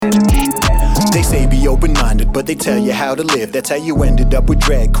say be open-minded, but they tell you how to live. That's how you ended up with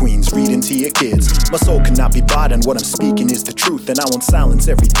drag queens reading to your kids. My soul cannot be bought, and what I'm speaking is the truth, and I won't silence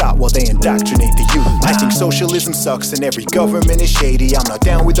every thought while they indoctrinate the youth. I think socialism sucks and every government is shady. I'm not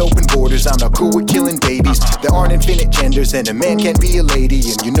down with open borders, I'm not cool with killing babies. There aren't infinite genders and a man can't be a lady,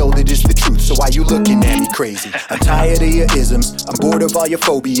 and you know that it's the truth, so why you looking at me crazy? I'm tired of your isms, I'm bored of all your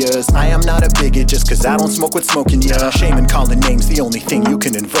phobias. I am not a bigot just cause I don't smoke what's smoking ya. Shame and calling names the only thing you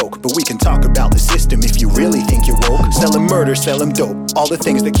can invoke, but we can talk about the system if you really think you're woke. Sell 'em murder, sell 'em dope, all the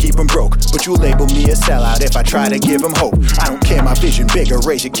things that keep 'em broke, but you label me a sellout if I try to give 'em hope. I don't care, my vision bigger,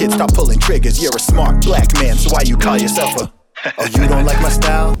 raise your kids, stop pulling triggers. You're a smart black man, so why you call yourself a... Oh, you don't like my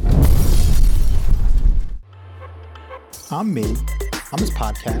style? I'm me. I'm this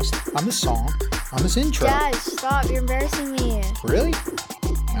podcast. I'm this song. I'm this intro. Dad, stop. You're embarrassing me. Really?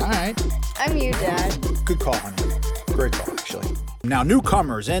 Alright. I'm you, Dad. Good call, honey. Great call, actually. Now,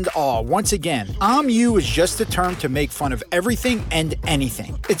 newcomers and all, once again, I'm you is just a term to make fun of everything and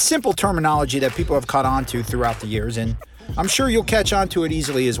anything. It's simple terminology that people have caught on to throughout the years, and I'm sure you'll catch on to it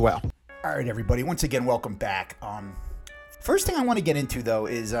easily as well. All right, everybody. Once again, welcome back. First thing I want to get into, though,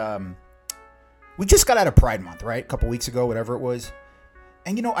 is we just got out of Pride Month, right? A couple weeks ago, whatever it was.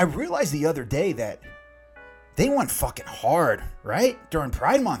 And, you know, I realized the other day that they went fucking hard, right? During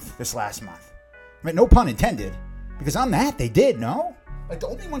Pride Month this last month. I mean, no pun intended. Because on that, they did, no? Like, the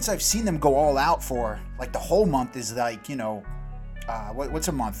only ones I've seen them go all out for, like, the whole month is, like, you know, what's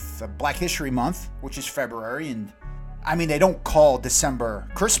a month? Black History Month, which is February. And, I mean, they don't call December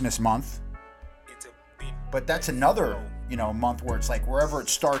Christmas month. But that's another, you know, month where it's like wherever it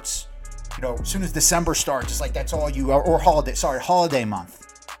starts, you know, as soon as December starts, it's like that's all you, or holiday month.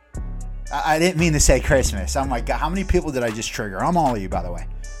 I didn't mean to say Christmas. Oh my God, how many people did I just trigger? I'm all of you, by the way.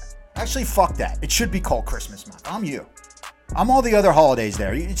 Actually, fuck that. It should be called Christmas month. I'm you. I'm all the other holidays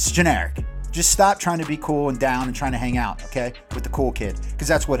there. It's generic. Just stop trying to be cool and down and trying to hang out, okay, with the cool kid, because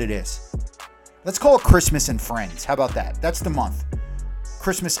that's what it is. Let's call it Christmas and Friends. How about that? That's the month.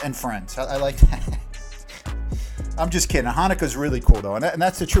 Christmas and Friends. I like that. I'm just kidding. Hanukkah's really cool, though, and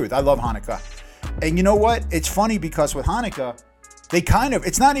that's the truth. I love Hanukkah. And you know what? It's funny because with Hanukkah,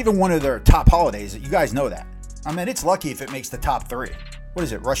 it's not even one of their top holidays. You guys know that. I mean, it's lucky if it makes the top 3. What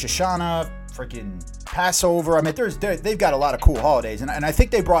is it? Rosh Hashanah, freaking Passover. I mean, they've got a lot of cool holidays. And I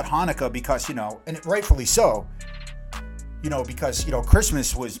think they brought Hanukkah because, you know, and rightfully so, you know, because, you know,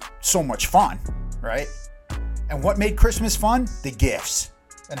 Christmas was so much fun, right? And what made Christmas fun? The gifts.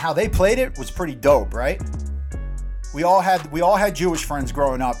 And how they played it was pretty dope, right? We all had Jewish friends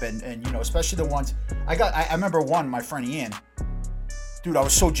growing up, and you know, especially the ones I remember one, my friend Ian. Dude, I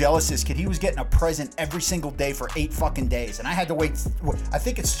was so jealous of this kid. He was getting a present every single day for 8 fucking days, and I had to wait. I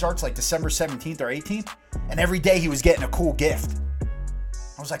think it starts like December 17th or 18th, and every day he was getting a cool gift.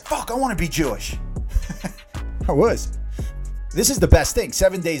 I was like, fuck, I want to be Jewish. I was. This is the best thing.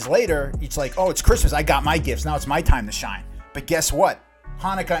 7 days later, it's like, oh, it's Christmas. I got my gifts. Now it's my time to shine. But guess what?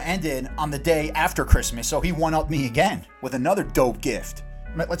 Hanukkah ended on the day after Christmas, so he one-upped me again with another dope gift.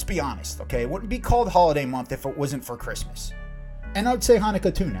 Let's be honest, okay? It wouldn't be called holiday month if it wasn't for Christmas. And I would say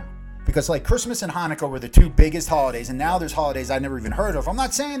Hanukkah too now. Because like Christmas and Hanukkah were the 2 biggest holidays, and now there's holidays I never even heard of. I'm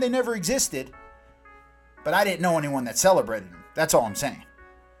not saying they never existed, but I didn't know anyone that celebrated them. That's all I'm saying.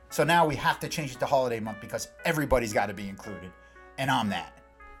 So now we have to change it to holiday month because everybody's got to be included. And I'm that.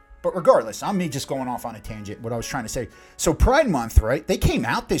 But regardless, I'm me just going off on a tangent, what I was trying to say. So Pride Month, right? They came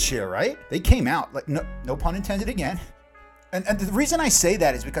out this year, right? They came out, like no pun intended again. And the reason I say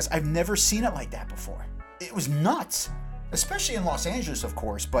that is because I've never seen it like that before. It was nuts, especially in Los Angeles, of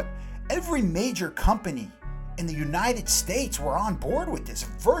course. But every major company in the United States were on board with this,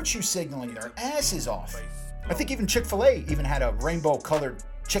 virtue signaling their asses off. I think even Chick-fil-A even had a rainbow-colored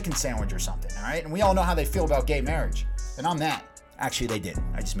chicken sandwich or something, all right? And we all know how they feel about gay marriage. And I'm that. Actually, they didn't.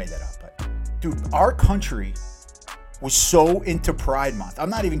 I just made that up. But, dude, our country was so into Pride Month. I'm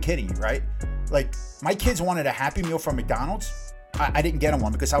not even kidding you, right? Like, my kids wanted a Happy Meal from McDonald's. I didn't get them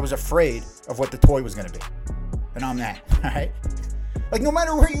one because I was afraid of what the toy was going to be. And I'm that, all right? Like, no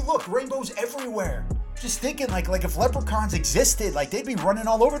matter where you look, rainbows everywhere. Just thinking, like if leprechauns existed, like, they'd be running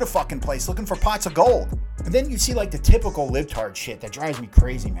all over the fucking place looking for pots of gold. And then you see, like, the typical libtard shit that drives me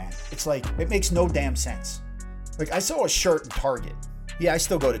crazy, man. It's like, it makes no damn sense. Like, I saw a shirt in Target. Yeah, I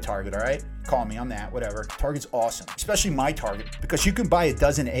still go to Target, all right? Call me, I'm that, whatever. Target's awesome, especially my Target, because you can buy a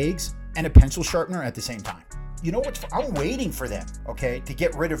dozen eggs and a pencil sharpener at the same time. You know what's, I'm waiting for them, okay, to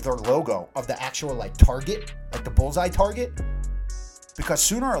get rid of their logo of the actual, like, Target, like the bullseye Target. Because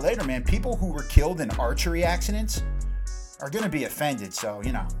sooner or later, man, people who were killed in archery accidents are going to be offended, so,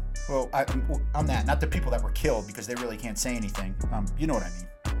 you know. Well, I'm that, not the people that were killed, because they really can't say anything. You know what I mean,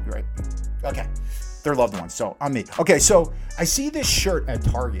 right? Okay. Their loved ones. So on me. Okay, so I see this shirt at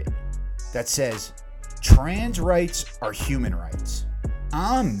Target that says trans rights are human rights.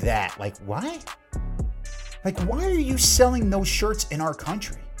 I'm that. Like, why? Like, why are you selling those shirts in our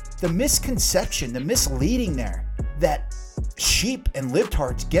country? The misconception, the misleading there that sheep and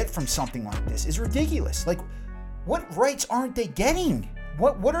libtards get from something like this is ridiculous. Like, what rights aren't they getting?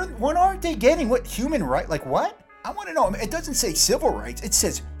 What aren't they getting? What human right? Like, what? I want to know. It doesn't say civil rights. It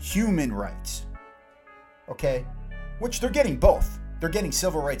says human rights. Okay? Which they're getting both. They're getting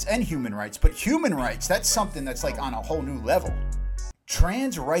civil rights and human rights. But human rights, that's something that's like on a whole new level.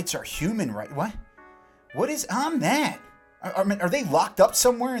 Trans rights are human rights. What? What is on that? Are they locked up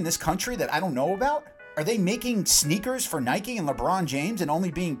somewhere in this country that I don't know about? Are they making sneakers for Nike and LeBron James and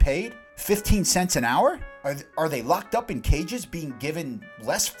only being paid 15 cents an hour? Are they locked up in cages being given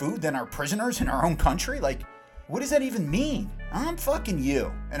less food than our prisoners in our own country? Like, what does that even mean? I'm fucking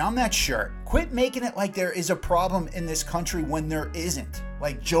you, and I'm that shirt. Quit making it like there is a problem in this country when there isn't.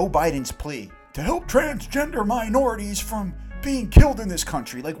 Like Joe Biden's plea to help transgender minorities from being killed in this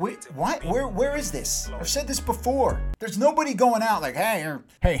country. Like, wait, what? Where is this? I've said this before. There's nobody going out like, hey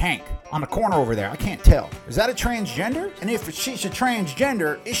Hank, on the corner over there, I can't tell. Is that a transgender? And if she's a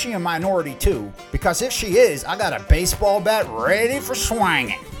transgender, is she a minority too? Because if she is, I got a baseball bat ready for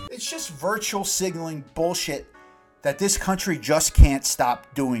swinging. It's just virtual signaling bullshit that this country just can't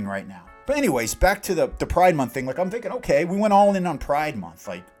stop doing right now. But anyways, back to the Pride Month thing. Like, I'm thinking, okay, we went all in on Pride Month.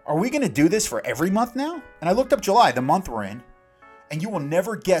 Like, are we going to do this for every month now? And I looked up July, the month we're in, and you will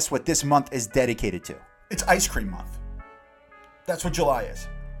never guess what this month is dedicated to. It's Ice Cream Month. That's what July is.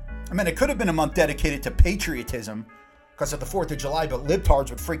 I mean, it could have been a month dedicated to patriotism because of the 4th of July, but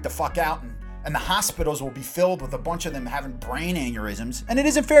libtards would freak the fuck out and the hospitals will be filled with a bunch of them having brain aneurysms. And it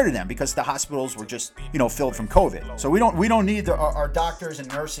isn't fair to them because the hospitals were just, filled from COVID. So we don't need our doctors and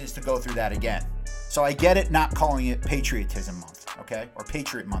nurses to go through that again. So I get it not calling it Patriotism Month, okay? Or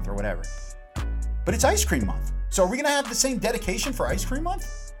Patriot Month or whatever. But it's Ice Cream Month. So are we going to have the same dedication for Ice Cream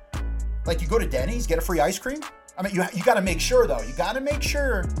Month? Like you go to Denny's, get a free ice cream? I mean, you got to make sure, though. You got to make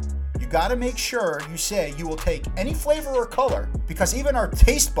sure you say you will take any flavor or color because even our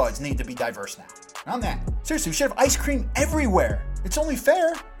taste buds need to be diverse now. On that. Seriously, we should have ice cream everywhere. It's only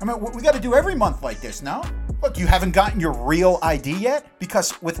fair. I mean, we got to do every month like this, no? Look, you haven't gotten your real ID yet?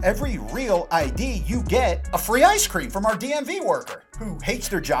 Because with every real ID, you get a free ice cream from our DMV worker who hates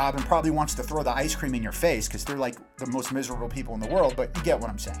their job and probably wants to throw the ice cream in your face because they're like the most miserable people in the world, but you get what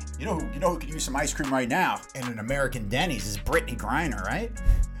I'm saying. You know who could use some ice cream right now in an American Denny's is Brittany Griner, right?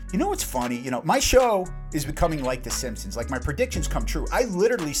 You know what's funny? My show is becoming like The Simpsons. Like, my predictions come true. I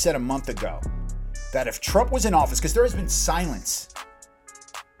literally said a month ago that if Trump was in office, because there has been silence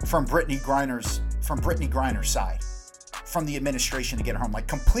from Brittany Griner's side, from the administration to get her home, like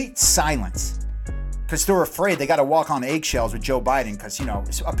complete silence, because they're afraid they got to walk on eggshells with Joe Biden, because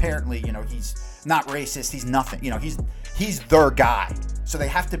apparently he's not racist, he's nothing, he's their guy, so they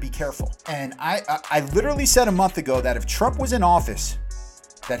have to be careful. And I literally said a month ago that if Trump was in office,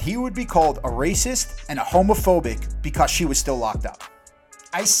 that he would be called a racist and a homophobic because she was still locked up.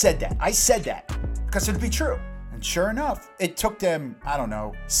 I said that because it'd be true. And sure enough, it took them,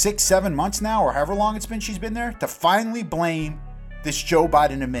 6-7 months now, or however long it's been she's been there, to finally blame this Joe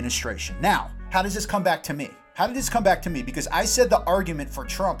Biden administration. Now, how does this come back to me? Because I said the argument for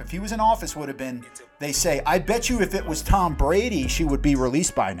Trump, if he was in office, would have been, they say, I bet you if it was Tom Brady, she would be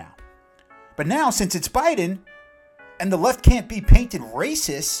released by now. But now, since it's Biden, and the left can't be painted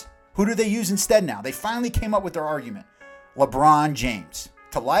racist, who do they use instead now? They finally came up with their argument. LeBron James.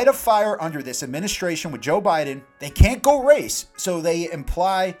 To light a fire under this administration with Joe Biden, they can't go race, so they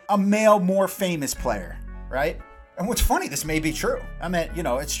imply a male, more famous player, right? And what's funny, this may be true. come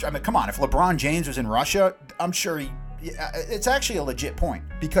on, if LeBron James was in Russia, I'm sure it's actually a legit point.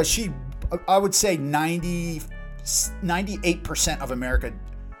 Because I would say 98% of America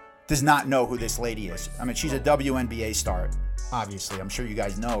does not know who this lady is. I mean, she's a WNBA star, obviously. I'm sure you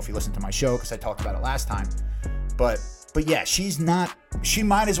guys know if you listen to my show because I talked about it last time. But yeah, she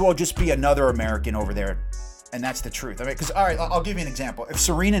might as well just be another American over there. And that's the truth. I mean, because, all right, I'll give you an example. If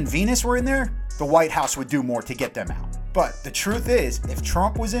Serena and Venus were in there, the White House would do more to get them out. But the truth is, if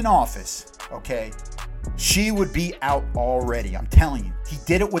Trump was in office, okay, she would be out already. I'm telling you. He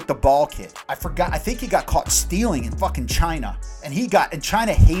did it with the ball kid. I think he got caught stealing in fucking China. And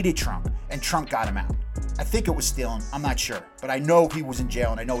China hated Trump. And Trump got him out. I think it was stealing. I'm not sure. But I know he was in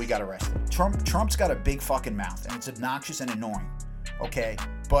jail and I know he got arrested. Trump's got a big fucking mouth. And it's obnoxious and annoying. Okay?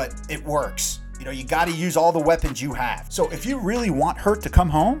 But it works. You got to use all the weapons you have. So if you really want her to come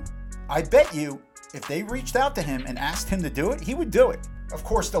home, I bet you if they reached out to him and asked him to do it, he would do it. Of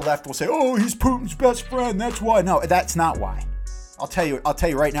course, the left will say, "Oh, he's Putin's best friend. That's why." No, that's not why. I'll tell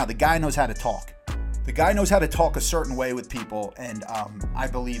you right now. The guy knows how to talk. The guy knows how to talk a certain way with people, and I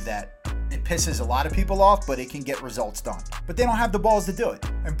believe that it pisses a lot of people off, but it can get results done. But they don't have the balls to do it.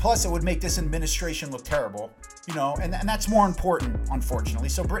 And plus, it would make this administration look terrible, and that's more important, unfortunately.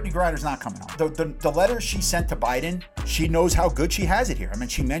 So Brittany Griner's not coming home. The letter she sent to Biden, she knows how good she has it here. I mean,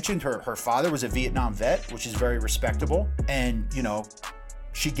 she mentioned her father was a Vietnam vet, which is very respectable. And,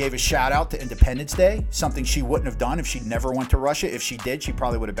 she gave a shout out to Independence Day, something she wouldn't have done if she never went to Russia. If she did, she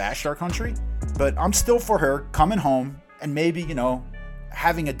probably would have bashed our country. But I'm still for her coming home and maybe,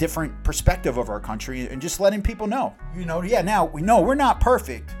 having a different perspective of our country and just letting people know. Now we know we're not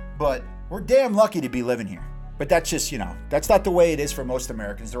perfect, but we're damn lucky to be living here. But that's just, that's not the way it is for most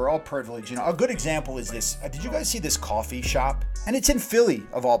Americans. They're all privileged. A good example is this. Did you guys see this coffee shop? And it's in Philly,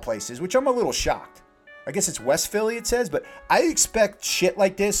 of all places, which I'm a little shocked. I guess it's West Philly, it says, but I expect shit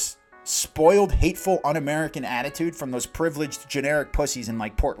like this, spoiled, hateful, un-American attitude from those privileged, generic pussies in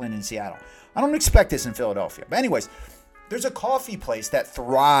like Portland and Seattle. I don't expect this in Philadelphia. But anyways, there's a coffee place that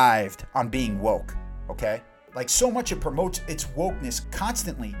thrived on being woke, okay? Like so much it promotes its wokeness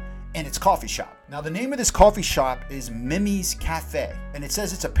constantly in its coffee shop. Now, the name of this coffee shop is Mimi's Cafe, and it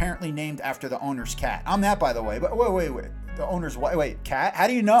says it's apparently named after the owner's cat. I'm that, by the way, but wait. The owner's cat? How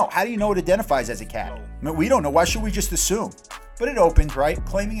do you know? How do you know it identifies as a cat? I mean, we don't know. Why should we just assume? But it opened, right?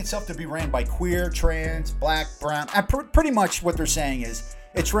 Claiming itself to be ran by queer, trans, black, brown. And pretty much what they're saying is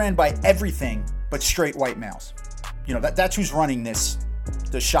it's ran by everything but straight white males. That's who's running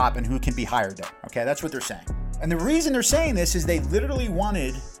the shop and who can be hired there. Okay, that's what they're saying. And the reason they're saying this is they literally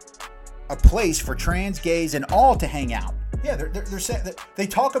wanted a place for trans, gays, and all to hang out. Yeah, they're saying that they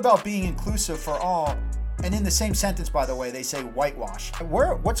talk about being inclusive for all. And in the same sentence, by the way, they say whitewash.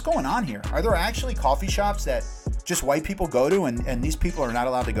 What's going on here? Are there actually coffee shops that just white people go to and these people are not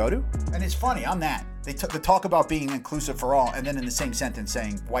allowed to go to? And it's funny, I'm that. They talk about being inclusive for all, and then in the same sentence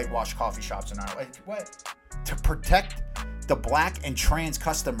saying whitewash coffee shops are not. Like, what? To protect the black and trans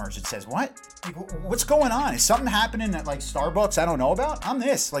customers, it says. What? Like, what's going on? Is something happening at like Starbucks I don't know about? I'm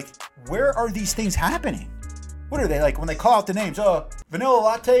this. Like, where are these things happening? What are they like when they call out the names? Vanilla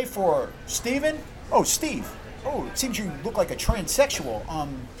latte for Steven? Oh, Steve. Oh, it seems you look like a transsexual.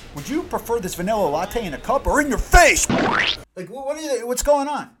 Would you prefer this vanilla latte in a cup or in your face? Like, what's going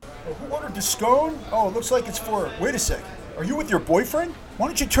on? Oh, who ordered the scone? Oh, it looks like it's for... Wait a sec. Are you with your boyfriend? Why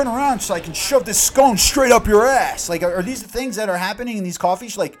don't you turn around so I can shove this scone straight up your ass? Like, are these the things that are happening in these coffee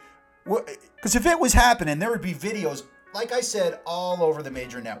shops? Like, because if it was happening, there would be videos, like I said, all over the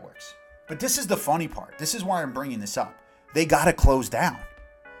major networks. But this is the funny part. This is why I'm bringing this up. They got to close down.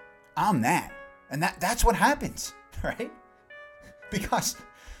 I'm that. And that's what happens, right? Because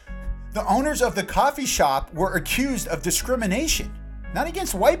the owners of the coffee shop were accused of discrimination. Not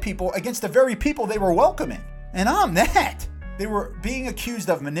against white people, against the very people they were welcoming. And I'm that. They were being accused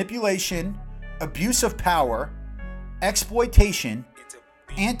of manipulation, abuse of power, exploitation,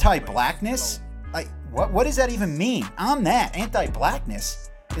 anti-blackness. Like, what does that even mean? I'm that. Anti-blackness?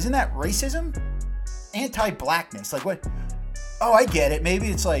 Isn't that racism? Anti-blackness. Like, what? Oh, I get it. Maybe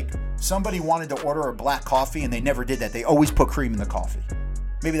it's like somebody wanted to order a black coffee and they never did that. They always put cream in the coffee.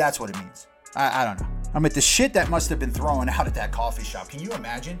 Maybe that's what it means. I don't know. I mean, the shit that must have been thrown out at that coffee shop. Can you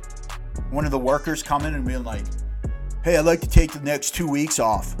imagine one of the workers coming and being like, "Hey, I'd like to take the next 2 weeks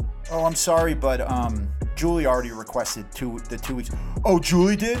off." "Oh, I'm sorry, but Julie already requested the 2 weeks." "Oh,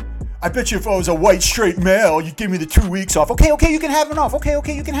 Julie did? I bet you if I was a white straight male, you'd give me the 2 weeks off." Okay, you can have it off. Okay,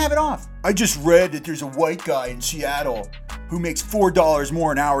 you can have it off. "I just read that there's a white guy in Seattle who makes $4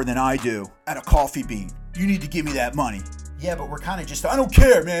 more an hour than I do at a coffee bean. You need to give me that money." "Yeah, but we're kind of just..." "I don't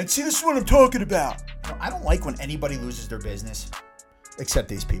care, man. See, this is what I'm talking about." I don't like when anybody loses their business. Except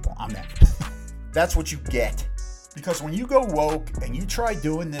these people. I'm that. That's what you get. Because when you go woke and you try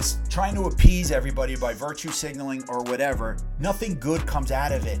doing this, trying to appease everybody by virtue signaling or whatever, nothing good comes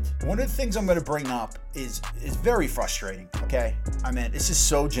out of it. One of the things I'm going to bring up is very frustrating, okay? I mean, this is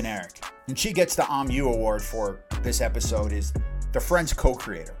so generic. And she gets the You award for this episode is the Friends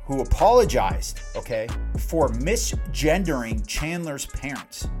co-creator who apologized, okay, for misgendering Chandler's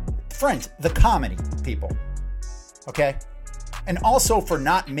parents. Friends, the comedy people, okay? And also for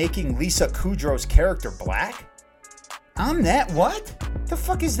not making Lisa Kudrow's character black. I'm that? What? The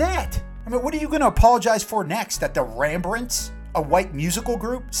fuck is that? I mean, what are you going to apologize for next? That the Rembrandts, a white musical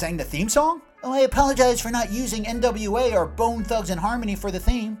group, sang the theme song? "Oh, I apologize for not using NWA or Bone Thugs and Harmony for the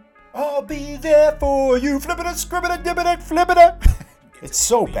theme." "I'll be there for you, flippity, scribbity, dibbity, flippity." It's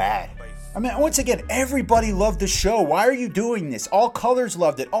so bad. I mean, once again, everybody loved the show. Why are you doing this? All colors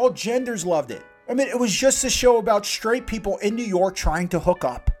loved it. All genders loved it. I mean, it was just a show about straight people in New York trying to hook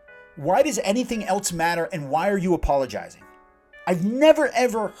up. Why does anything else matter, and why are you apologizing? I've never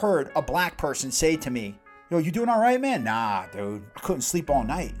ever heard a black person say to me, yo, you doing all right, man? Nah, dude, I couldn't sleep all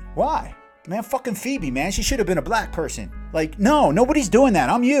night. Why? Man, fucking Phoebe, man, she should have been a black person. Like, no, nobody's doing that.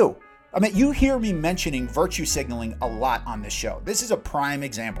 I'm you. I mean, you hear me mentioning virtue signaling a lot on this show. This is a prime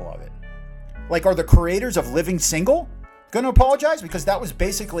example of it. Like, are the creators of Living Single gonna apologize? Because that was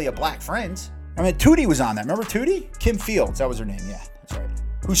basically a black Friends. I mean, Tootie was on that. Remember Tootie? Kim Fields, that was her name. Yeah, that's right.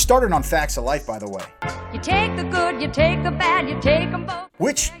 Who started on Facts of Life, by the way. You take the good, you take the bad, you take them both.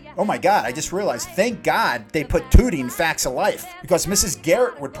 Which, oh my God, I just realized, thank God they put Tootie in Facts of Life. Because Mrs.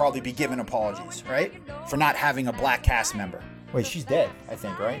 Garrett would probably be giving apologies, right? For not having a black cast member. Wait, she's dead, I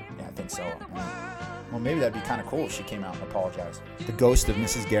think, right? Yeah, I think so. Well, maybe that'd be kind of cool if she came out and apologized. The ghost of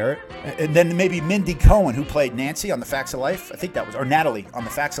Mrs. Garrett. And then maybe Mindy Cohn, who played Nancy on The Facts of Life. I think that was, or Natalie on The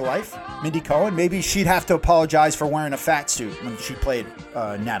Facts of Life. Mindy Cohn, maybe she'd have to apologize for wearing a fat suit when she played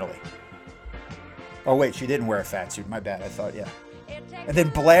Natalie. Oh, wait, she didn't wear a fat suit. My bad, I thought, yeah. And then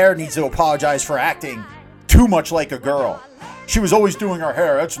Blair needs to apologize for acting too much like a girl. She was always doing her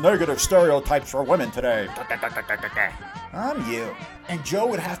hair. That's negative stereotypes for women today. I'm you. And Joe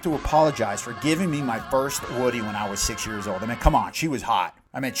would have to apologize for giving me my first Woody when I was 6 years old. I mean, come on, she was hot.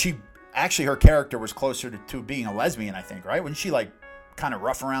 I mean, her character was closer to being a lesbian, I think, right? Wasn't she like kind of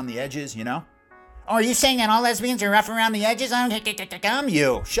rough around the edges, you know? Oh, are you saying that all lesbians are rough around the edges? I'm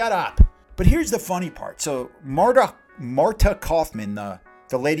you. Shut up. But here's the funny part. So Marta Kaufman, the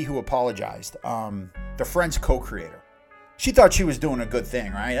lady who apologized, the Friends co-creator, she thought she was doing a good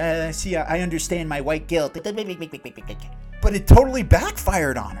thing, right? I understand my white guilt. But it totally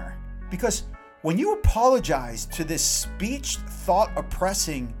backfired on her. Because when you apologize to this speech,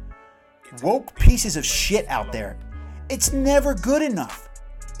 thought-oppressing, woke pieces of shit out there, it's never good enough.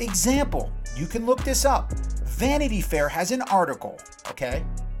 Example, you can look this up. Vanity Fair has an article, okay,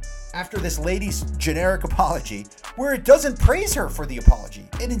 after this lady's generic apology, where it doesn't praise her for the apology.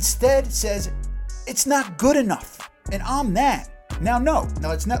 It instead says it's not good enough. And I'm that. Now, no,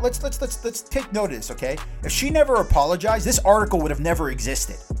 it's not. Let's take note of this, okay? If she never apologized, this article would have never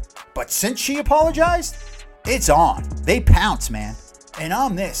existed. But since she apologized, it's on. They pounce, man. And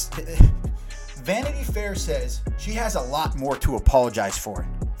on this, Vanity Fair says she has a lot more to apologize for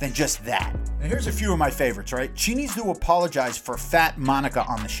than just that. And here's a few of my favorites, right? She needs to apologize for fat Monica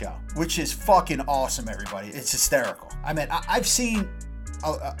on the show, which is fucking awesome, everybody. It's hysterical. I mean, I've seen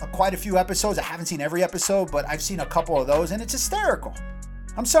quite a few episodes. I haven't seen every episode, but I've seen a couple of those, and it's hysterical.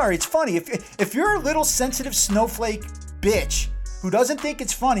 I'm sorry, it's funny. If you're a little sensitive snowflake bitch who doesn't think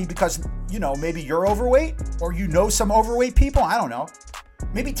it's funny because, you know, maybe you're overweight or you know some overweight people, I don't know.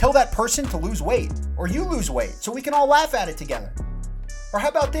 Maybe tell that person to lose weight, or you lose weight, so we can all laugh at it together. Or how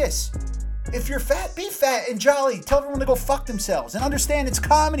about this? If you're fat, be fat and jolly. Tell everyone to go fuck themselves and understand it's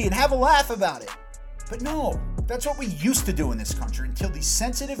comedy and have a laugh about it. But no, that's what we used to do in this country until these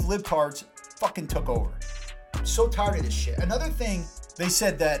sensitive libtards fucking took over. I'm so tired of this shit. Another thing they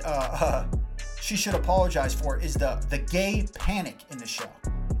said that she should apologize for is the gay panic in the show,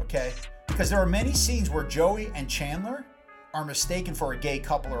 okay? Because there are many scenes where Joey and Chandler are mistaken for a gay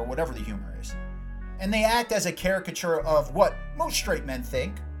couple or whatever the humor is. And they act as a caricature of what most straight men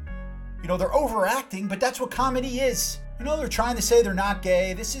think. You know, they're overacting, but that's what comedy is. You know, they're trying to say they're not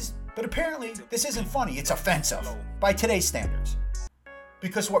gay. But apparently, this isn't funny. It's offensive by today's standards.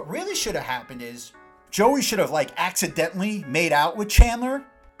 Because what really should have happened is Joey should have accidentally made out with Chandler,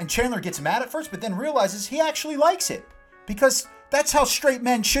 and Chandler gets mad at first, but then realizes he actually likes it. Because that's how straight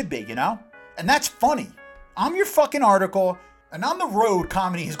men should be, you know? And that's funny. I'm your fucking article, and on the road,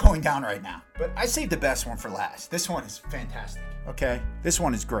 comedy is going down right now. But I saved the best one for last. This one is fantastic, okay? This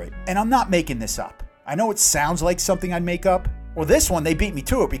one is great. And I'm not making this up. I know it sounds like something I'd make up. Well, this one, they beat me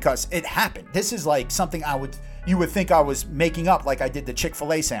to it because it happened. This is like something you would think I was making up, like I did the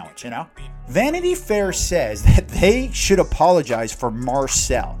Chick-fil-A sandwich, you know? Vanity Fair says that they should apologize for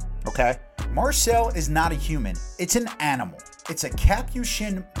Marcel, okay? Marcel is not a human. It's an animal. It's a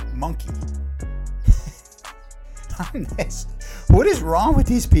Capuchin monkey. What is wrong with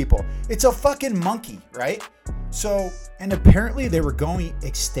these people? It's a fucking monkey, right? So, and apparently they were going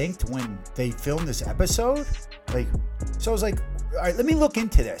extinct when they filmed this episode. So I was like, all right, let me look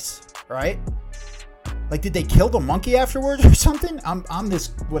into this, right? Did they kill the monkey afterwards or something? I'm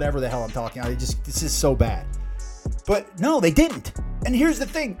this, whatever the hell I'm talking about. This is so bad. But no, they didn't. And here's the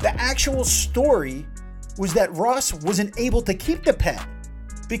thing. The actual story was that Ross wasn't able to keep the pet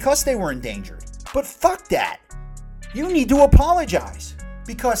because they were endangered. But fuck that. You need to apologize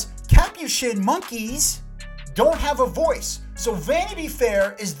because Capuchin monkeys don't have a voice. So Vanity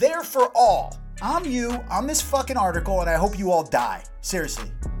Fair is there for all. I'm you on this fucking article, and I hope you all die.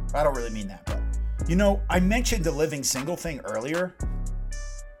 Seriously. I don't really mean that, but you know, I mentioned the living single thing earlier,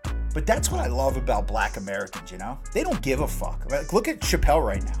 but that's what I love about black Americans, you know? They don't give a fuck. Like, look at Chappelle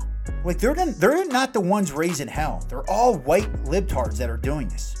right now. Like, they're not the ones raising hell. They're all white libtards that are doing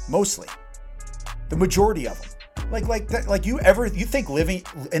this, mostly. The majority of them. Like you think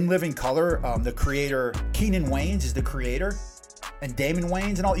Living Color, the creator, Keenan Wayans is the creator, and Damon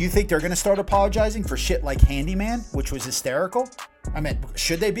Wayans and all, you think they're gonna start apologizing for shit like Handyman, which was hysterical? I mean,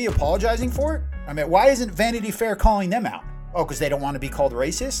 should they be apologizing for it? I mean, why isn't Vanity Fair calling them out? Oh, because they don't want to be called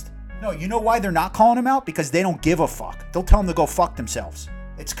racist? No, you know why they're not calling them out? Because they don't give a fuck. They'll tell them to go fuck themselves.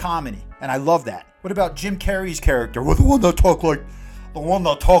 It's comedy, and I love that. What about Jim Carrey's character? Well, the one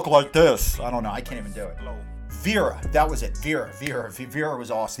that talk like this. I don't know. I can't even do it. Vera, that was it. Vera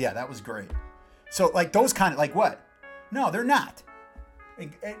was awesome. Yeah, that was great. So, like, those kind of, like, what? No, they're not.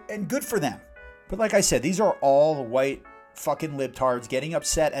 And good for them. But like I said, these are all white fucking libtards getting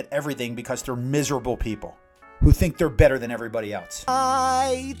upset at everything because they're miserable people who think they're better than everybody else.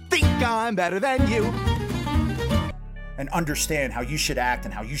 I think I'm better than you. And understand how you should act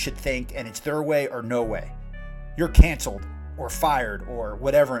and how you should think, and it's their way or no way. You're canceled or fired or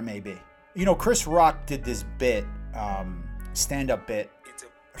whatever it may be. You know, Chris Rock did this bit, stand-up bit,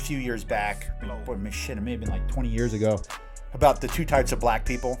 a few years back. Shit, it may have been like 20 years ago, about the two types of black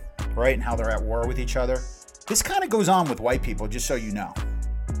people, right? And how they're at war with each other. This kind of goes on with white people, just so you know.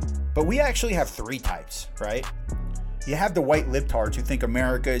 But we actually have three types, right? You have the white libtards who think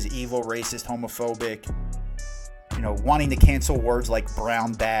America is evil, racist, homophobic, you know, wanting to cancel words like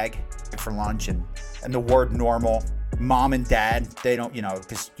brown bag for lunch and the word normal. Mom and dad, they don't, you know,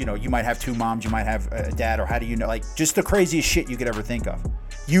 because, you know, you might have two moms, you might have a dad, or how do you know, like, just the craziest shit you could ever think of.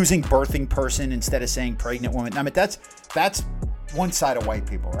 Using birthing person instead of saying pregnant woman. I mean, that's one side of white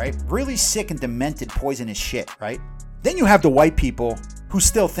people, right? Really sick and demented, poisonous shit, right? Then you have the white people who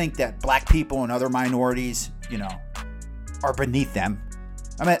still think that black people and other minorities, you know, are beneath them.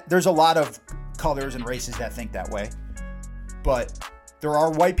 I mean, there's a lot of colors and races that think that way. But there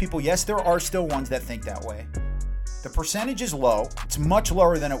are white people, yes, there are still ones that think that way. The percentage is low. It's much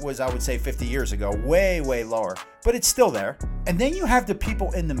lower than it was, I would say, 50 years ago. Way, way lower. But it's still there. And then you have the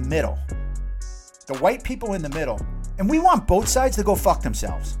people in the middle. The white people in the middle. And we want both sides to go fuck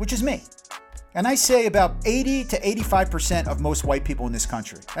themselves, which is me. And I say about 80 to 85% of most white people in this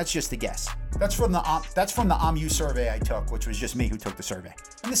country. That's just a guess. That's from the AMU survey I took, which was just me who took the survey.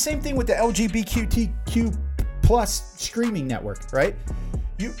 And the same thing with the LGBTQ plus streaming network, right?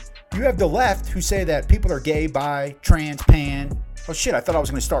 You have the left who say that people are gay, bi, trans, pan. Oh shit, I thought I was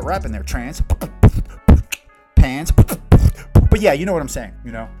going to start rapping there. Trans, pans. But yeah, you know what I'm saying,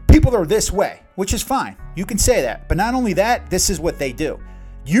 you know? People are this way, which is fine. You can say that. But not only that, this is what they do.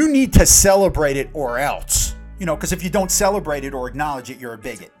 You need to celebrate it or else. You know, because if you don't celebrate it or acknowledge it, you're a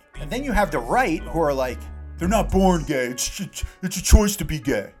bigot. And then you have the right who are like, they're not born gay. It's a choice to be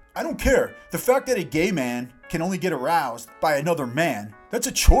gay. I don't care. The fact that a gay man can only get aroused by another man, that's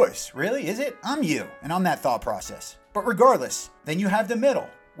a choice. Really? Is it? I'm you, and I'm that thought process. But regardless, then you have the middle,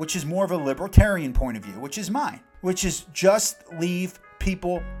 which is more of a libertarian point of view, which is mine, which is just leave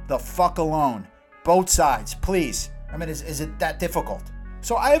people the fuck alone. Both sides, please. I mean, is it that difficult?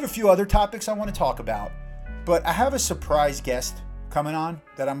 So I have a few other topics I want to talk about, but I have a surprise guest coming on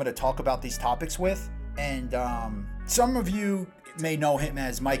that I'm going to talk about these topics with. And some of you may know him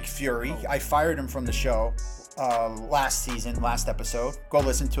as Mike Fury. I fired him from the show last episode. Go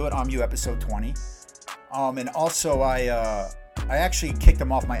listen to it. You episode 20. And also I actually kicked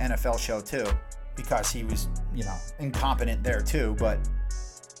him off my NFL show too because he was, you know, incompetent there too. But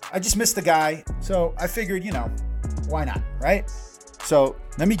I just missed the guy, so I figured, you know, why not, right? So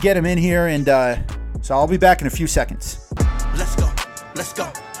let me get him in here, and so I'll be back in a few seconds. Let's go, Brandon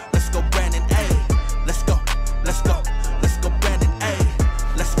A. Let's go, Brandon A. Let's go, Brandon A.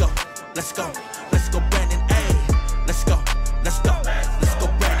 Let's go,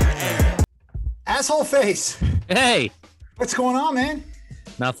 Brandon A. Asshole face. Hey, What's going on, man?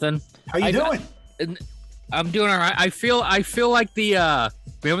 nothing. How you doing? I'm doing all right. I feel like the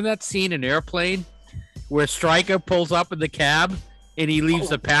remember that scene in Airplane where Stryker pulls up in the cab and he leaves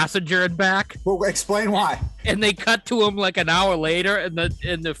the passenger in back, Well, explain why. and they cut to him like an hour later, and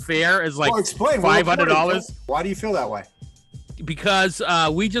the fare is like Well, explain. $500 Why do you feel that way? because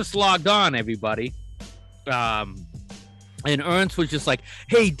we just logged on, everybody. And Ernst was just like,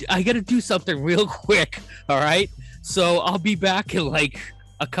 "Hey, I got to do something real quick. All right, so I'll be back in like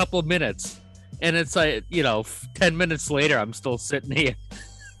a couple of minutes." And it's like, 10 minutes later, I'm still sitting here.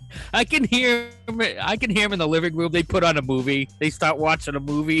 I can hear him in the living room. They put on a movie. They start watching a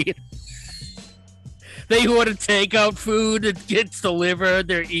movie. They order takeout food. It gets delivered.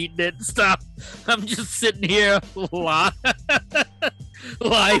 They're eating it and stuff. I'm just sitting here live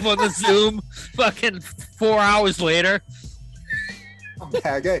on the Zoom. Fucking 4 hours later.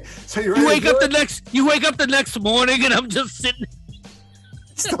 Okay. So You wake up the next morning, and I'm just sitting.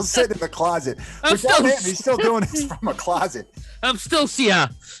 still sitting in the closet. I'm Without still- him, he's still doing this from a closet. I'm still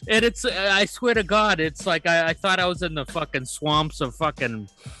and it's. I swear to God, it's like I thought I was in the fucking swamps of fucking,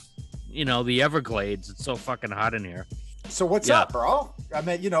 the Everglades. It's so fucking hot in here. So what's Yeah. up, bro? I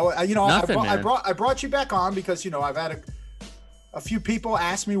mean, Nothing, I man. brought you back on because I've had a few people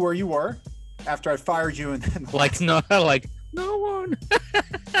ask me where you were after I fired you, and then No one.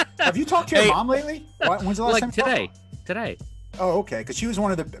 have you talked to your Hey. mom lately? When's the last time? you talked? Today. Oh, okay. Because she was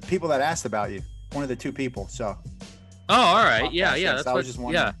one of the people that asked about you. One of the two people. So. Oh, all right. Yeah. That's I was just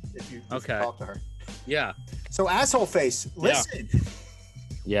wondering Yeah. if you Okay. talked to her. Yeah. So asshole face. Listen.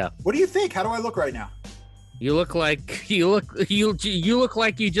 Yeah. What do you think? How do I look right now? You look like you look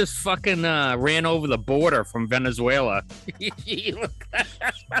like you just fucking ran over the border from Venezuela. you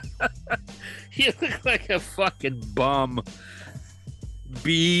look like a fucking bum.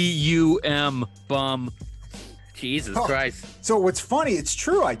 B-U-M bum. Jesus Oh. Christ. So what's funny? It's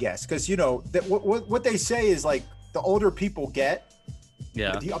true, I guess, because that what they say is like the older people get.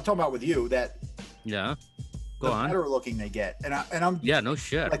 Yeah. I'm talking about with you that Yeah. Go the on. better looking they get, and I'm Yeah. No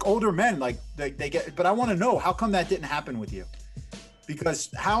shit. like older men, like they get. But I want to know how come that didn't happen with you? Because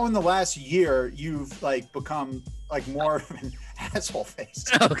how in the last year you've like become like more of an asshole face.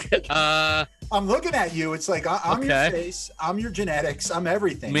 Okay. I'm looking at you. It's like I'm your Okay. face. I'm your genetics. I'm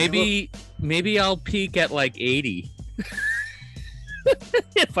everything. You Maybe I'll peak at like 80.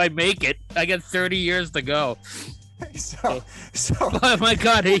 If I make it, I got 30 years to go. look- so Oh my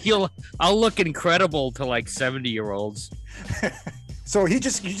God, I'll look incredible to like 70-year-olds. so you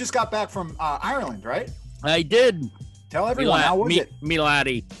just got back from Ireland, right? I did. Tell everyone how was it? Me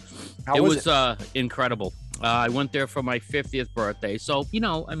laddie. How It was was incredible. I went there for my 50th birthday. So,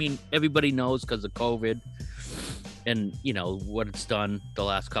 I mean, everybody knows because of COVID and, what it's done the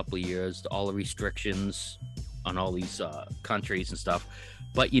last couple of years, all the restrictions on all these countries and stuff.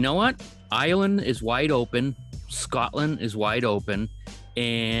 But you know what? Ireland is wide open. Scotland is wide open.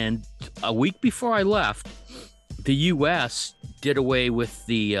 And a week before I left, the U.S. did away with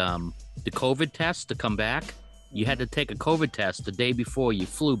the COVID test to come back. You had to take a COVID test the day before you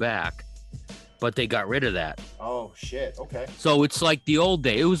flew back. But they got rid of that. Oh shit. Okay. So it's like the old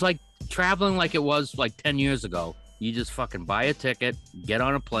day. It was like traveling like it was like 10 years ago. You just fucking buy a ticket, get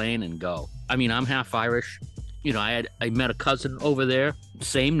on a plane, and go. I mean, I'm half Irish. I met a cousin over there,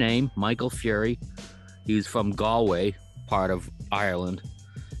 same name, Michael Fury. He's from Galway, part of Ireland.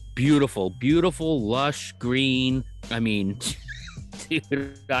 Beautiful, lush green. I mean,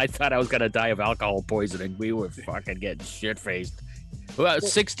 dude, I thought I was gonna die of alcohol poisoning. We were fucking getting shit-faced. Well,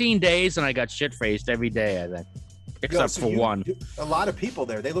 16 days, and I got shit-faced every day, I think. Except So for one. A lot of people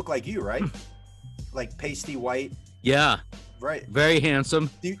there. They look like you, right? Like pasty white. Yeah, Right. very handsome,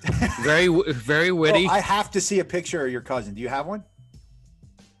 Do you- very witty. I have to see a picture of your cousin. Do you have one?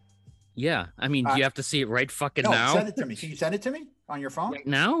 Yeah, I mean, do you have to see it right fucking No, now? send it to me. Can you send it to me on your phone? Right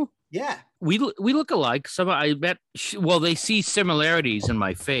now? Yeah. We look alike. I bet. Well, they see similarities in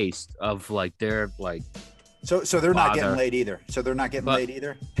my face of like they're like. So they're not getting Father. laid either. So they're not getting But- laid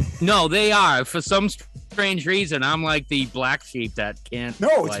either. No, they are. For some strange reason, I'm like the black sheep that can't. No,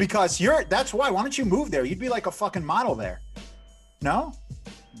 it's like, because that's why. Why don't you move there? You'd be like a fucking model there. No?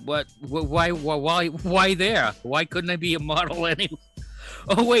 What? Why there? Why couldn't I be a model anyway?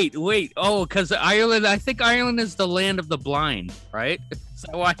 Oh wait. Oh, because Ireland. I think Ireland is the land of the blind, right?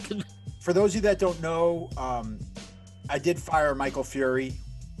 So I can. For those of you that don't know, I did fire Michael Fury,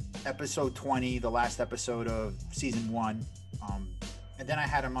 episode 20, the last episode of season 1. And then I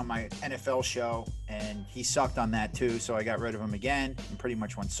had him on my NFL show, and he sucked on that too. So I got rid of him again and pretty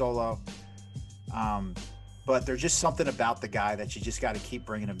much went solo. But there's just something about the guy that you just got to keep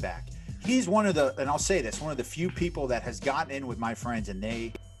bringing him back. He's one of the, and I'll say this, one of the few people that has gotten in with my friends, and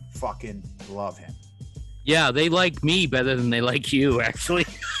they fucking love him. Yeah, they like me better than they like you, actually.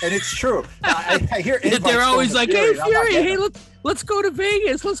 And it's true. I hear invites They're always going like, to "Hey, and I'm not Fury, getting hey, them. let's go to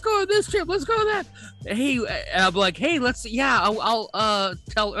Vegas. Let's go on this trip. Let's go to that." Hey, I'm like, "Hey, I'll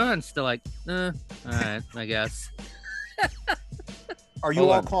tell Ernst." They're like, all right, I guess." Are you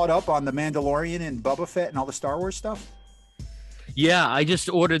Hold all on. caught up on the Mandalorian and Boba Fett and all the Star Wars stuff? Yeah, I just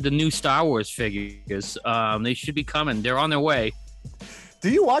ordered the new Star Wars figures. They should be coming. They're on their way. Do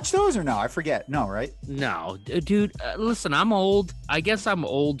you watch those or no? I forget. No, right? No, dude, listen, I'm old. I guess I'm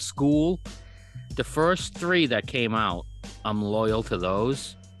old school. The first 3 that came out, I'm loyal to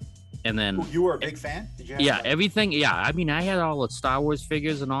those. And then You were a big fan? Did you have yeah, that? everything. Yeah, I mean, I had all the Star Wars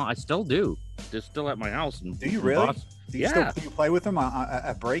figures and all. I still do. They're still at my house. Do you really? Do you Yeah. still play with them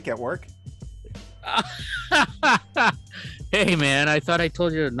at break at work? Hey, man, I thought I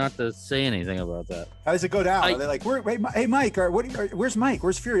told you not to say anything about that. How does it go down? I- Are they like, hey, Mike, where's Mike?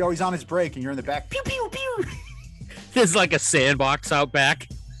 Where's Fury? Oh, he's on his break, and you're in the back. Pew, pew, pew. There's like a sandbox out back.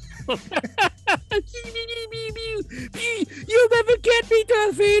 You'll never get me,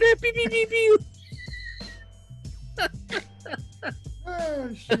 Darth Vader. Pew, pew, pew, pew.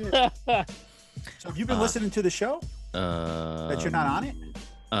 Oh, shit. So have you been listening to the show? That you're not on it?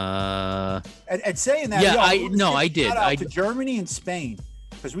 And saying that, Yeah, yo, I- let's no, give a I did. shout out I to d- Germany and Spain,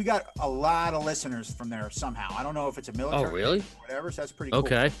 because we got a lot of listeners from there somehow. I don't know if it's a military Oh, really? or whatever, so that's pretty cool.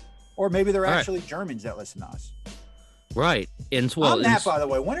 Okay, Or maybe they're All right. actually Germans that listen to us. right. And well, On that, by the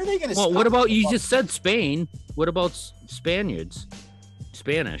way, when are they going to well, what about you? Just said Spain. What about Spaniards?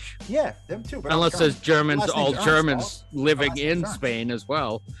 Spanish. Yeah, them too. But I'm Unless there's German. Germans, Last name's all Ernst, Germans living last name's in Ernst. Spain as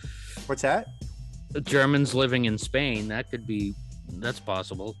well. What's that? Germans living in Spain. That could be. That's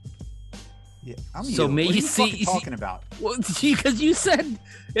possible. Yeah, I'm So you. may What are you you see- fucking talking about? Well, because you said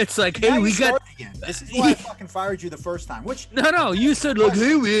it's like, Now hey, you we got. started again. This is why I fucking fired you the first time. Which No, you said like,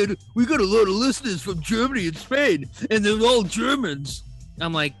 hey, man, we got a lot of listeners from Germany and Spain, and they're all Germans.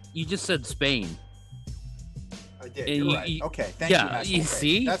 I'm like, you just said Spain. I did. And You're you- right. you- Okay, thank you. Yeah, asshole you face.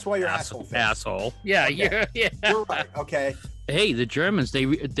 see? That's why you're asshole face. Asshole. Yeah, Okay. yeah. You're right. Okay. Hey, the Germans, they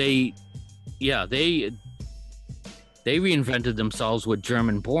reinvented themselves with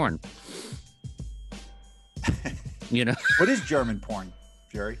German porn. You know, What is German porn,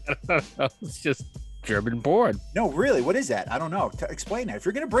 Fury? it's just German porn. No, really. What is that? I don't know. Explain that. If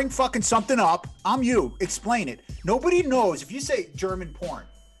you're gonna bring fucking something up, I'm you. Explain it. Nobody knows. If you say German porn,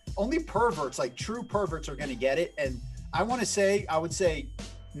 only perverts, like true perverts, are gonna get it. And I would say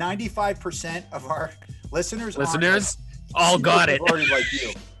 95% of our listeners all got it. Perverted like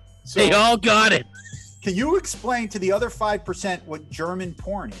you. So They all got it. can you explain to the other 5% what German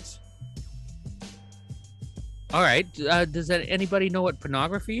porn is? All right. Does anybody know what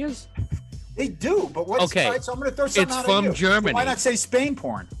pornography is? They do, but what's Okay. all right, so I'm gonna throw something It's out from at you. Germany. Why not say Spain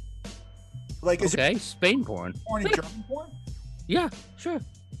porn? Like, is Okay, Spain porn. it porn in German porn? Yeah, sure.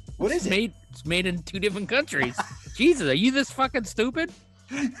 What is it? It's made in 2 different countries. Jesus, are you this fucking stupid?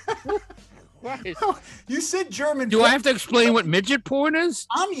 Christ. You said German. Do I have to explain what midget porn is?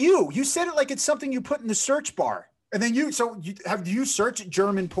 I'm you. You said it like it's something you put in the search bar, and then do you search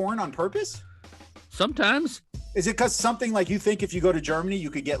German porn on purpose? Sometimes. Is it because something like you think if you go to Germany you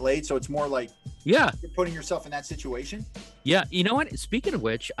could get laid, so it's more like Yeah. you're putting yourself in that situation? Yeah. You know what? Speaking of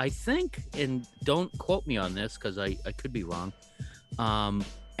which, I think, and don't quote me on this because I could be wrong.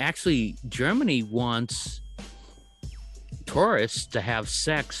 Actually, Germany wants tourists to have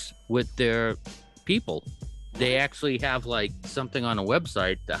sex with their people. They actually have like something on a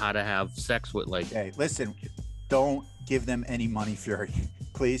website to how to have sex with like Hey, listen, don't give them any money, Fury,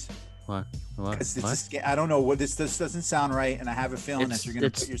 please. what? Because What? I don't know what this doesn't sound right, and I have a feeling that you're going to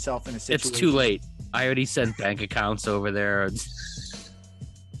It's- put yourself in a situation. It's too late. I already sent bank accounts over there.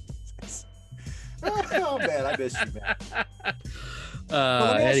 Oh man, I miss you, man. Well,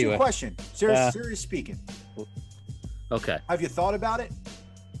 let me ask you a Anyway, question. Serious speaking, okay. have you thought about it?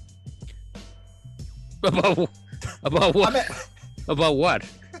 About what? I mean, About what?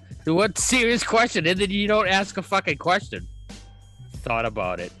 What serious question? And then you don't ask a fucking question. Thought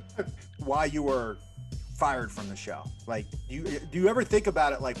about it. why you were fired from the show? Like, do you ever think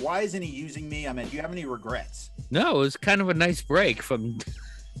about it? Like, why isn't he using me? I mean, do you have any regrets No, it was kind of a nice break from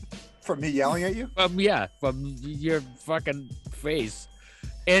from me yelling at you? from your fucking face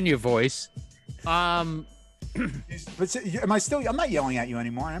and your voice. But am I still? I'm not yelling at you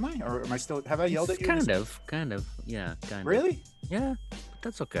anymore, am I? Or am I still? Have I yelled at you? Kind of. Yeah, kind of. Really? Yeah, but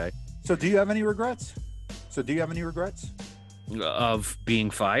that's okay. So, do you have any regrets? Of being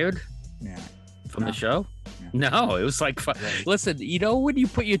fired Yeah. from No. the show? Yeah. No, it was like, Right. listen, you know, when you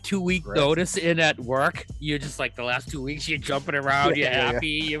put your 2-week Right. notice in at work, you're just like the last 2 weeks, you're jumping around, Yeah, you're yeah, happy,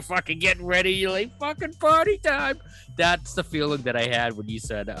 you're fucking getting ready, you're like, fucking party time. That's the feeling that I had when you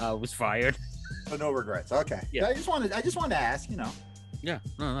said I was fired. So no regrets. Okay. Yeah. I just wanted to ask. You know, Yeah,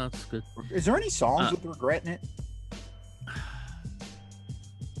 no, that's good. is there any songs with regret in it?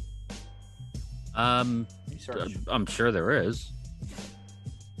 Let me search. I'm sure there is.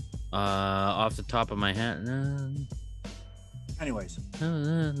 Off the top of my head, Anyways,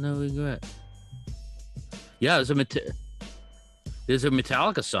 no regret. Yeah, there's a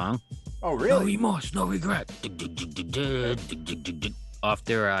Metallica song. oh No really? remorse, no regret. Off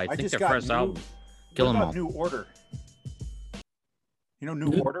their, I think just their got first new- album, What Kill 'Em about All. New Order? You know,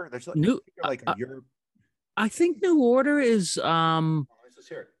 New Order. There's like, New- like a Europe. I think New Order is Let's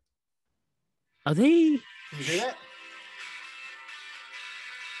hear it. are they Can you hear that?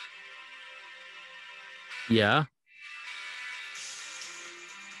 yeah.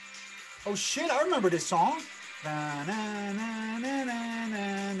 Oh shit! I remember this song. Na, na, na, na, na,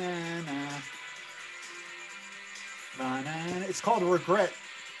 na, na, na. Na, na. It's called "Regret."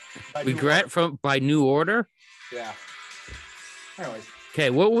 by New Regret Order. by New Order? Yeah. Anyways, Okay,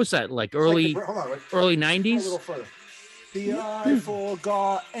 what was that? Like early hold on, wait. early A 90s? little further. The eye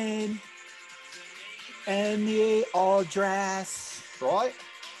forgotten and the old dress, right?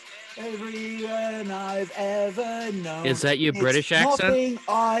 Everyone I've ever known. Is that your It's British accent? Nothing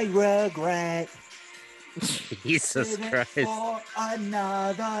I regret. Jesus Living Christ. for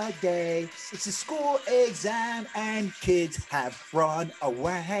another day. It's a school exam and kids have run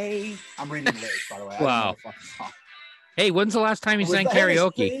away. I'm reading the lyrics, by the way. I don't know Wow. the fucking song. Hey, when's the last time you sang With the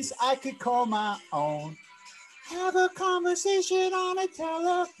karaoke? space I could call my own. Have a conversation on a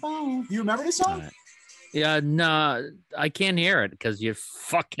telephone. You remember this song? Yeah, no, I can't hear it because you're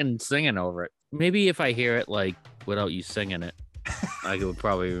fucking singing over it. Maybe if I hear it like without you singing it, I would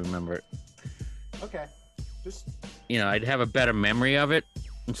probably remember it. Okay. Just You know, I'd have a better memory of it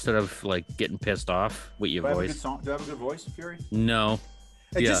instead of like getting pissed off with your do I have a good voice. song? Do I have a good voice, Fury? No.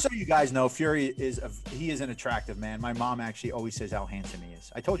 Hey, Yeah. just so you guys know, Fury is an attractive man. My mom actually always says how handsome he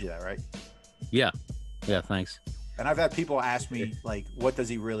is. I told you that, right? Yeah. Yeah, thanks. And I've had people ask me like, what does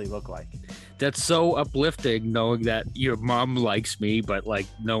he really look like? That's so uplifting knowing that your mom likes me, but like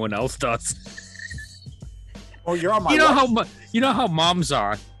no one else does. Oh, you're on my. You know how watch. you know how moms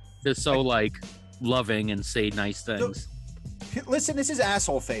are. They're so like loving and say nice things. Listen, this is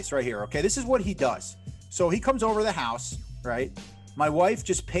asshole face right here. Okay, this is what he does. So he comes over the house, right? My wife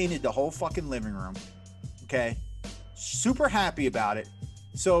just painted the whole fucking living room. Okay, super happy about it.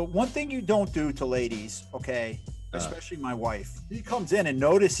 So one thing you don't do to ladies, okay, especially my wife, he comes in and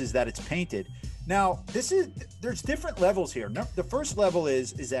notices that it's painted. Now, there's different levels here. No, the first level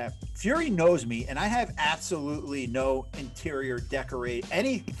is that Fury knows me, and I have absolutely no interior decorate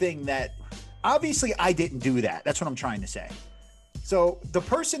anything that. Obviously, I didn't do that. That's what I'm trying to say. So the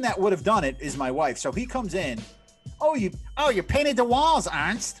person that would have done it is my wife. So he comes in. Oh, you painted the walls,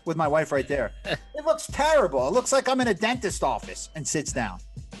 Ernst, with my wife right there. It looks terrible. It looks like I'm in a dentist office, and sits down.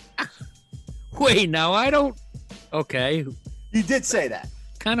 Wait, now I don't. Okay, You did say that.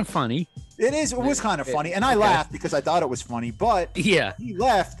 kind of funny. It was kind of funny, and I Okay. laughed because I thought it was funny. But Yeah. he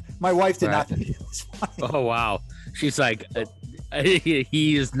left. My wife did not Right. think it was funny. Oh wow. She's like,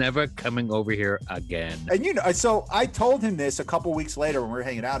 he is never coming over here again. And so I told him this a couple weeks later when we were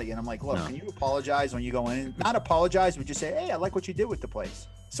hanging out again. I'm like, look, No. can you apologize when you go in? Not apologize, but just say, hey, I like what you did with the place.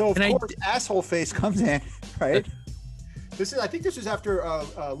 So of And I course, asshole face comes in, right? I think this was after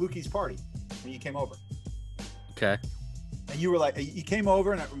Lukey's party when you came over. Okay. And you were like, you came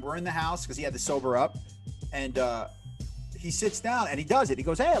over and we're in the house because he had to sober up. And he sits down and he does it. He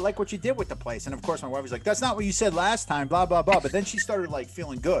goes, hey, I like what you did with the place. And of course, my wife was like, that's not what you said last time, blah, blah, blah. But then she started like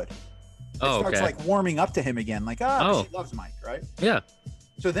feeling good. Oh, Starts okay. like warming up to him again. Like, Oh. she loves Mike, right? Yeah.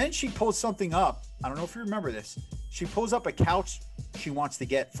 So then she pulls something up. I don't know if you remember this. She pulls up a couch she wants to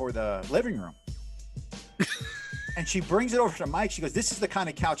get for the living room. And she brings it over to Mike. She goes, this is the kind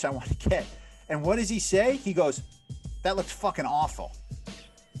of couch I want to get. And what does he say? He goes, that looks fucking awful.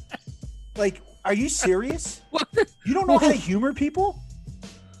 Like, are you serious? What? You don't know how to humor people?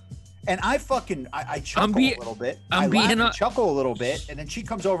 And I chuckle a little bit. I laugh and chuckle a little bit. And then she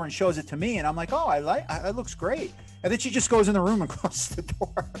comes over and shows it to me. And I'm like, oh, it looks great. And then she just goes in the room and closes the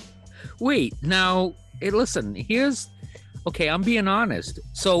door. Wait, now, listen, okay, I'm being honest.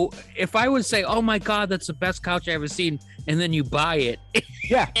 So if I would say, oh my God, that's the best couch I ever seen, and then you buy it,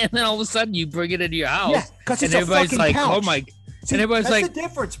 Yeah. and then all of a sudden you bring it into your house, Yeah, because it's and a everybody's fucking like, couch. oh my, See, and everybody's that's like, the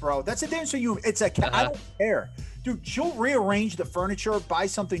difference, bro. That's the difference. So I don't care. Dude, she'll rearrange the furniture, buy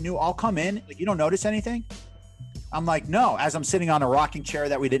something new. I'll come in. Like, you don't notice anything? I'm like, no, as I'm sitting on a rocking chair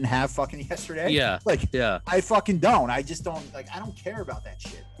that we didn't have fucking yesterday. Yeah. Like, yeah, I fucking don't. I just don't, I don't care about that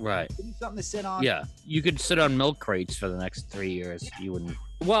shit. right. Give me something to sit on. Yeah, you could sit on milk crates for the next 3 years. You wouldn't.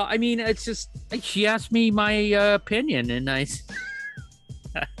 Well, I mean, it's just she asked me my opinion, and I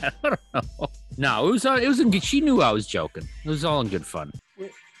don't know. No, it was in good. She knew I was joking. It was all in good fun.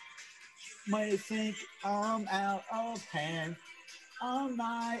 Might think I'm out of hand. I'm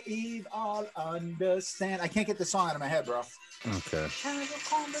naive, I'll understand. I can't get the song out of my head, bro. Okay. Have a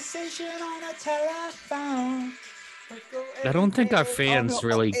conversation on a telephone. I don't think our fans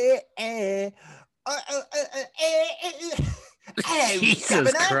really.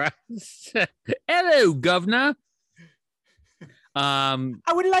 Jesus Christ! Hello, Governor.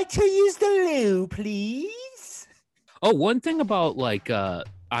 I would like to use the loo, please. Oh, one thing about like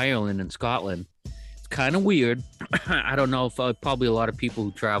Ireland and Scotland, it's kind of weird. I don't know if probably a lot of people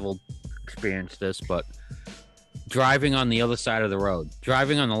who traveled experience this, but driving on the other side of the road,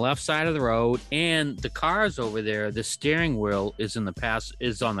 driving on the left side of the road, and the cars over there, the steering wheel is on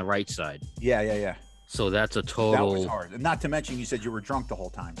the right side. Yeah. So that's a That total. was hard. And not to mention, you said you were drunk the whole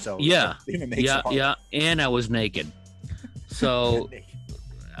time. So Yeah, it even makes it hard. yeah, and I was naked. So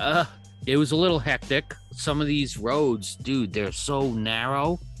it was a little hectic. Some of these roads, dude, they're so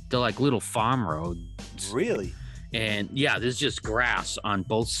narrow. They're like little farm roads. Really? And yeah, there's just grass on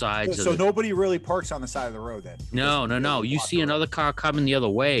both sides. So nobody really parks on the side of the road then? No. You see another car coming the other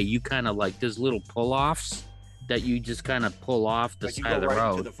way, you kind of like there's little pull-offs that you just kind of pull off the Like side of the right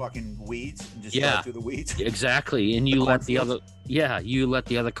road. into the fucking weeds and just Yeah. drive through the weeds. Exactly, and you let the cornfields. you let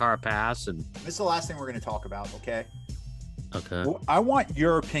the other car pass, and This is the last thing we're going to talk about, okay? okay. Well, I want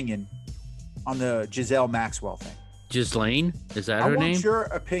your opinion on the Giselle Maxwell thing. Ghislaine, is that I her want name? your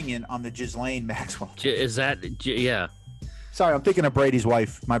opinion on the Ghislaine Maxwell. Is that yeah? Sorry, I'm thinking of Brady's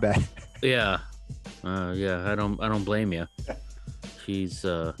wife. My bad. Yeah, yeah. I don't blame you. She's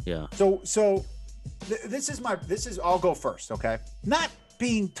yeah. So this is I'll go first, okay? Not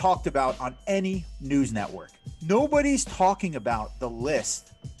being talked about on any news network. Nobody's talking about the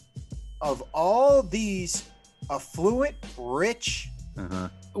list of all these affluent, rich.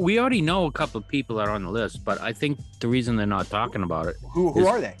 We already know a couple of people that are on the list, but I think the reason they're not talking about it. Who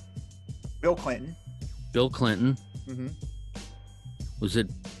are they? Bill Clinton. Bill Clinton. Mm-hmm. Was it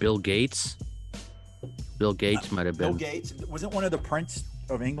Bill Gates? Bill Gates might have been. Bill Gates. Wasn't one of the Prince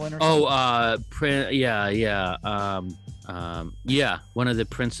of England or something? Yeah, one of the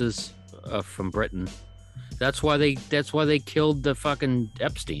princes from Britain. That's why they killed the fucking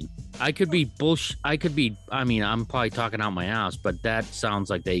Epstein. I mean, I'm probably talking out my ass, but that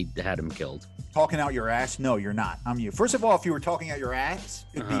sounds like they had him killed. Talking out your ass? No, you're not. I'm you. First of all, if you were talking out your ass,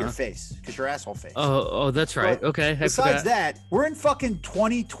 it'd be your face, because your asshole face. Oh, that's right. But okay. Besides that, we're in fucking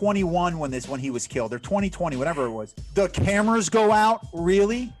 2021 when he was killed, or 2020, whatever it was. The cameras go out,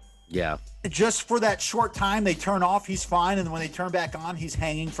 really? Yeah. Just for that short time, they turn off, he's fine, and then when they turn back on, he's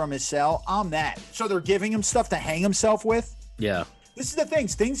hanging from his cell. I'm that. So they're giving him stuff to hang himself with? Yeah. This is the thing.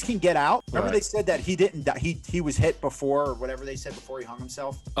 Things can get out. Remember Right. they said that he didn't die. He was hit before, or whatever they said before he hung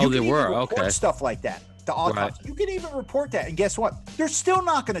himself. Oh, You they can even were? report Okay. Stuff like that. The autopsy. Right. You can even report that, and guess what? They're still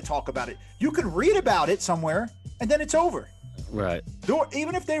not going to talk about it. You can read about it somewhere, and then it's over. Right.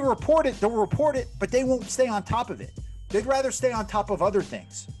 Even if they report it, they'll report it, but they won't stay on top of it. They'd rather stay on top of other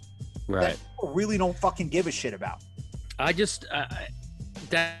things Right. that people really don't fucking give a shit about. I just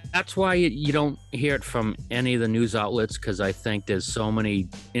that's why you don't hear it from any of the news outlets, because I think there's so many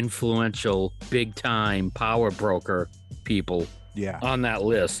influential, big time power broker people Yeah. on that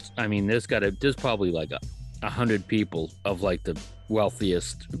list. I mean, there's probably like 100 people of like the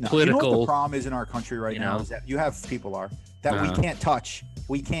wealthiest No, political. You know what the problem is in our country right you now know? is that you have people that we Uh-huh. can't touch,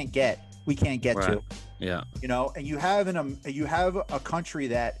 we can't get to. Right. Yeah. You know, and you have a country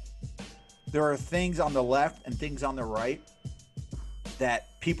that there are things on the left and things on the right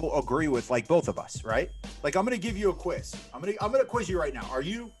that people agree with, like both of us, right? Like, I'm going to give you a quiz. I'm going to quiz you right now. Are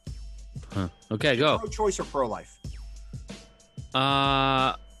you Okay, go. pro-choice or pro-life?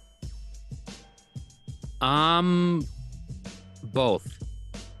 Both.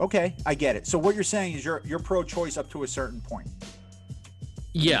 Okay, I get it. So what you're saying is you're pro-choice up to a certain point.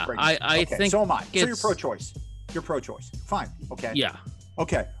 Yeah, I Okay, think so am I. So you're it's- pro-choice. You're pro-choice. Fine. Okay. Yeah.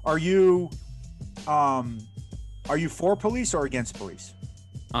 Okay. Are you for police or against police?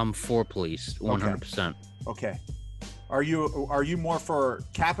 I'm for police, 100%. Okay. Are you more for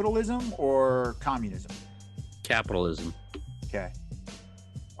capitalism or communism? Capitalism. Okay.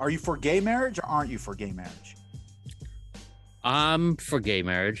 Are you for gay marriage or aren't you for gay marriage? I'm for gay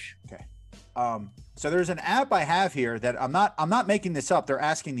marriage. Okay. So there's an app I have here that I'm not making this up. They're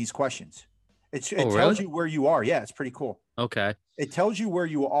asking these questions. It tells really? you where you are. Yeah, it's pretty cool. Okay. It tells you where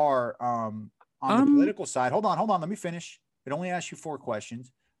you are on the political side. Hold on. Let me finish. It only asks you 4 questions.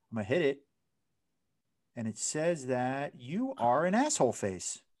 I'm gonna hit it, and it says that you are an asshole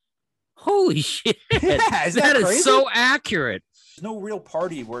face. Holy shit. Yeah, isn't that That is crazy? so accurate. There's no real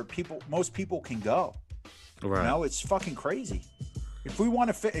party where most people can go. Right. You know, it's fucking crazy. If you want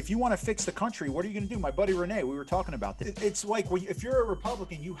to fix the country, what are you going to do? My buddy Renee, we were talking about this. It's like if you're a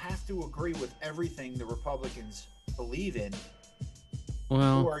Republican, you have to agree with everything the Republicans believe in,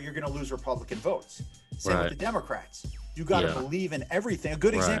 Well, or you're going to lose Republican votes. Same Right. with the Democrats. You got to Yeah. believe in everything. A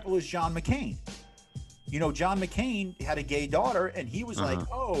good Right. example is John McCain. You know, John McCain had a gay daughter, and he was like,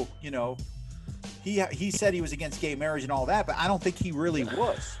 Uh-huh. oh, you know, he said he was against gay marriage and all that, but I don't think he really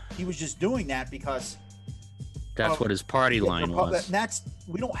was. He was just doing that because that's what his party line was.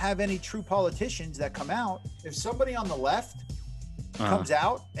 We don't have any true politicians that come out. If somebody on the left comes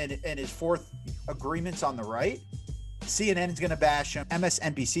out and is for agreements on the right, CNN is going to bash him,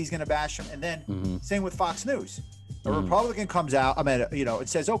 MSNBC is going to bash him, and then same with Fox News. A Republican comes out, it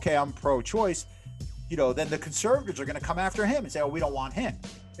says, okay, I'm pro-choice, then the conservatives are going to come after him and say, oh, we don't want him.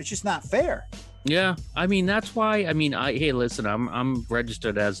 It's just not fair. Yeah, I mean, that's why, hey, listen, I'm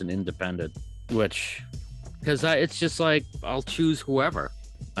registered as an independent, because it's just like, I'll choose whoever.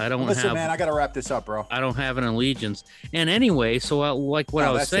 Listen, man, I got to wrap this up, bro. I don't have an allegiance. And anyway, so I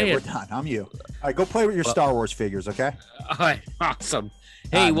was saying. We're done. I'm you. All right, go play with your Star Wars figures, okay? All right, awesome.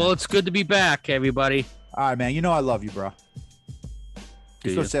 Hey, it's good to be back, everybody. All right, man. I love you, bro.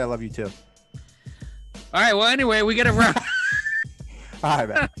 You're supposed to say I love you, too. All right, well, anyway, we got to wrap. All right,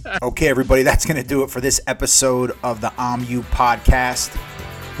 man. Okay, everybody, that's going to do it for this episode of the You podcast.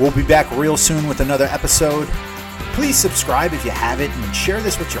 We'll be back real soon with another episode. Please subscribe if you haven't and share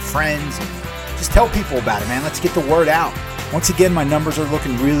this with your friends. Just tell people about it, man. Let's get the word out. Once again, my numbers are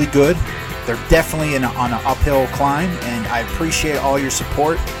looking really good. They're definitely on an uphill climb, and I appreciate all your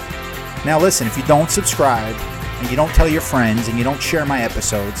support. Now, listen, if you don't subscribe and you don't tell your friends and you don't share my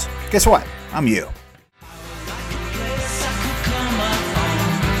episodes, guess what? I'm you.